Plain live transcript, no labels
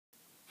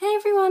Hey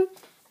everyone,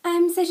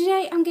 so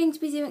today I'm going to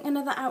be doing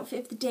another outfit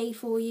of the day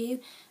for you.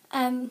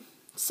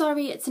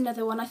 Sorry it's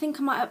another one. I think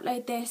I might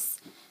upload this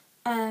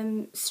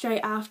straight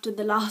after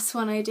the last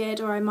one I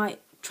did, or I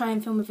might try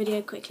and film a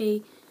video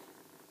quickly,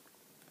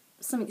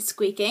 something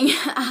squeaking,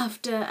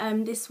 after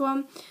this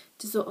one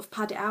to sort of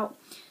pad it out.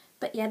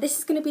 But yeah, this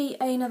is going to be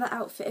another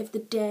outfit of the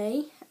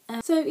day.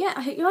 So yeah,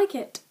 I hope you like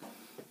it.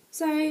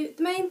 So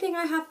the main thing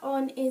I have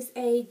on is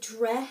a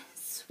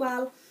dress.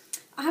 Well,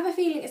 I have a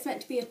feeling it's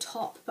meant to be a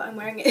top, but I'm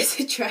wearing it as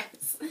a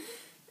dress.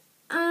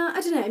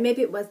 I don't know,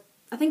 maybe it was,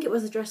 I think it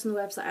was a dress on the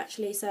website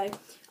actually, so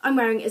I'm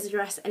wearing it as a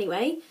dress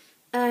anyway.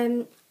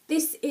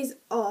 This is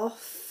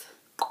off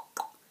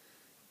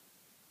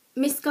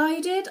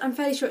Misguided. I'm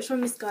fairly sure it's from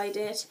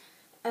Misguided.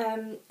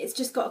 It's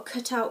just got a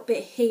cutout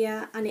bit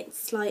here, and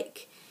it's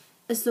like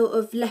a sort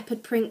of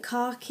leopard print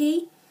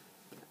khaki.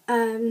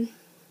 And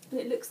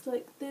it looks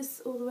like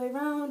this all the way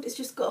around. It's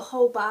just got a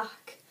whole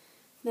back,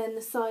 then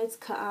the sides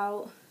cut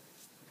out,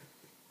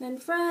 then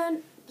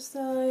front,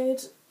 side,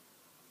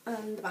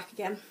 and the back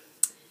again.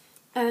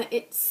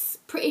 It's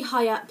pretty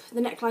high up,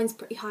 the neckline's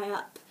pretty high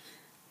up,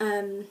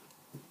 and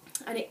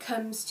it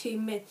comes to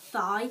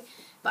mid-thigh,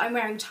 but I'm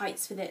wearing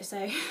tights with it,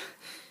 so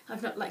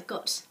I've not like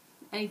got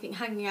anything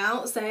hanging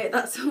out, so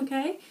that's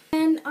okay.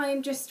 And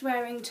I'm just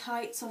wearing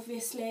tights,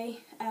 obviously,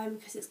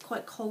 because it's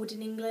quite cold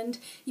in England.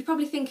 You're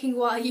probably thinking,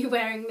 why are you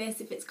wearing this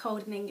if it's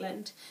cold in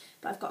England?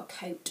 But I've got a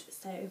coat,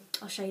 so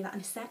I'll show you that in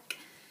a sec.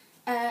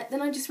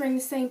 Then I'm just wearing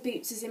the same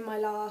boots as in my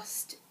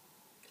last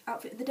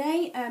outfit of the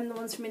day, the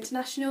ones from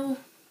Internationale.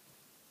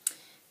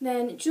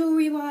 Then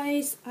jewellery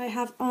wise, I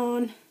have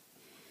on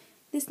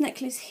this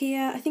necklace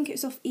here. I think it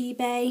was off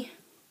eBay.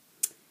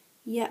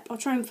 Yep, I'll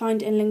try and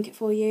find it and link it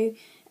for you.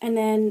 And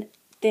then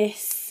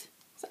this,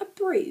 is that a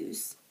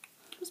bruise?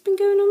 What's been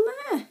going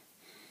on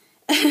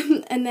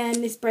there? And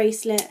then this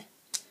bracelet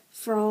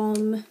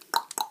from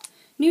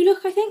New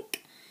Look, I think.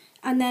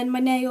 And then my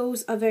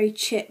nails are very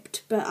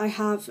chipped, but I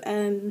have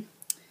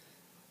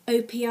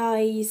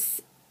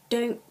OPI's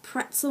Don't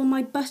Pretzel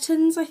My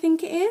Buttons, I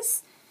think it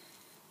is.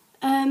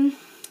 I'll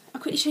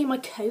quickly show you my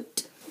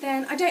coat.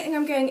 Then I don't think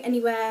I'm going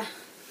anywhere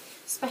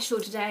special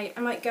today.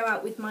 I might go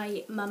out with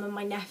my mum and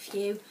my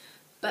nephew,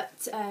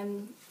 but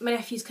my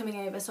nephew's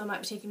coming over, so I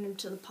might be taking him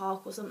to the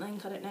park or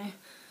something, I don't know.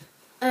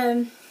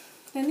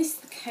 Then this is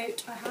the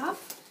coat I have.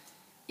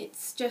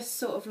 It's just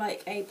sort of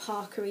like a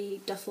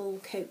parkery duffel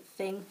coat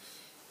thing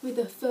with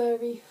a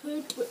furry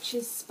hood, which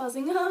is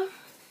spazzing up.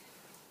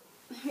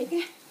 There we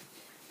go.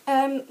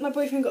 My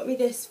boyfriend got me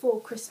this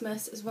for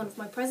Christmas as one of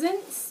my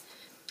presents.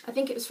 I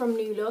think it was from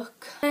New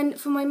Look. And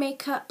for my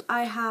makeup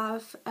I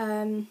have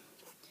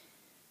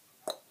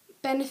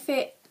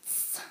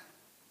Benefit's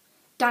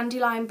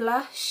Dandelion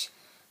blush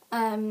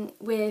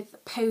with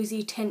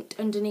Posietint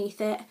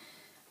underneath it,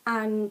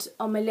 and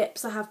on my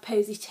lips I have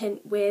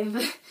Posietint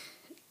with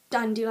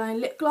Dandelion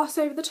lip gloss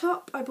over the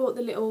top. I bought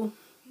the little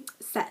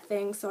set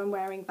thing, so I'm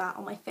wearing that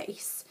on my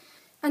face.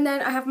 And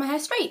then I have my hair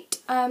straight.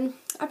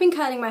 I've been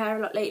curling my hair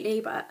a lot lately,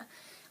 but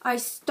I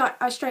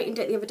straightened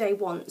it the other day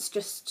once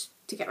just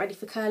to get ready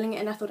for curling it,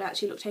 and I thought it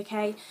actually looked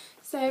okay.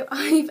 So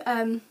I've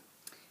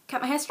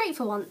kept my hair straight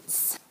for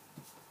once.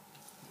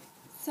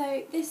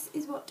 So this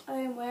is what I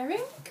am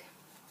wearing.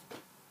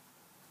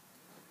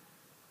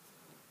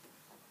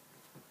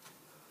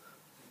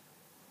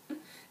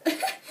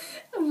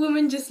 A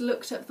woman just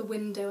looked up the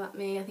window at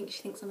me. I think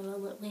she thinks I'm a little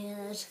bit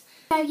weird.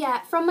 So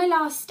yeah, from my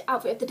last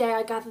outfit of the day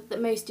I gathered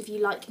that most of you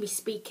like me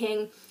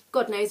speaking.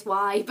 God knows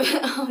why, but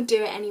I'll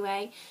do it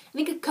anyway. I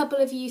think a couple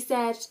of you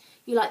said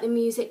you like the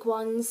music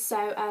ones,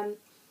 so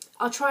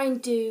I'll try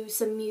and do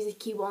some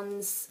music-y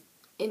ones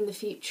in the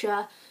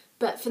future,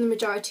 but for the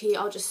majority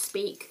I'll just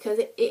speak, because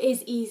it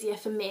is easier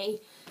for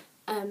me,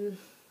 and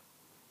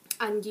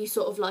you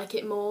sort of like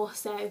it more,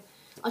 so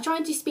I'll try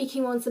and do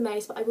speaking ones the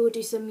most, but I will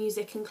do some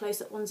music and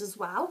close-up ones as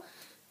well.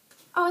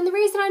 Oh, and the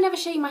reason I never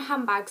show you my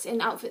handbags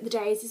in outfit of the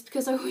days is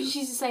because I always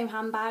use the same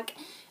handbag.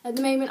 At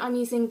the moment I'm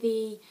using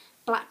the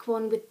black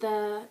one with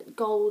the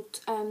gold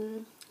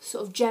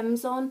sort of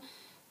gems on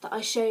that I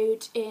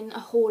showed in a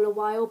haul a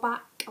while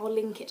back. I'll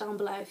link it down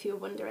below if you were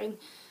wondering.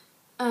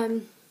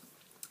 I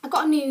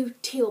got a new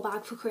teal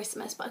bag for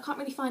Christmas, but I can't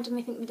really find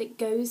anything that it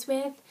goes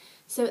with,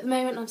 so at the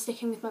moment I'm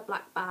sticking with my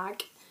black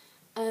bag.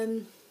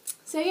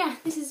 So yeah,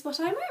 this is what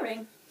I'm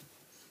wearing.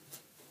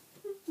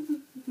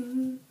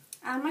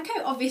 And my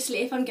coat, obviously,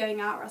 if I'm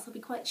going out, or else I'll be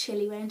quite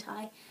chilly, won't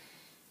I?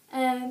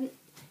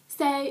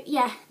 So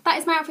yeah, that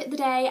is my outfit of the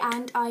day,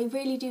 and I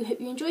really do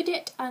hope you enjoyed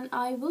it, and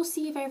I will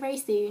see you very, very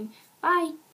soon. Bye!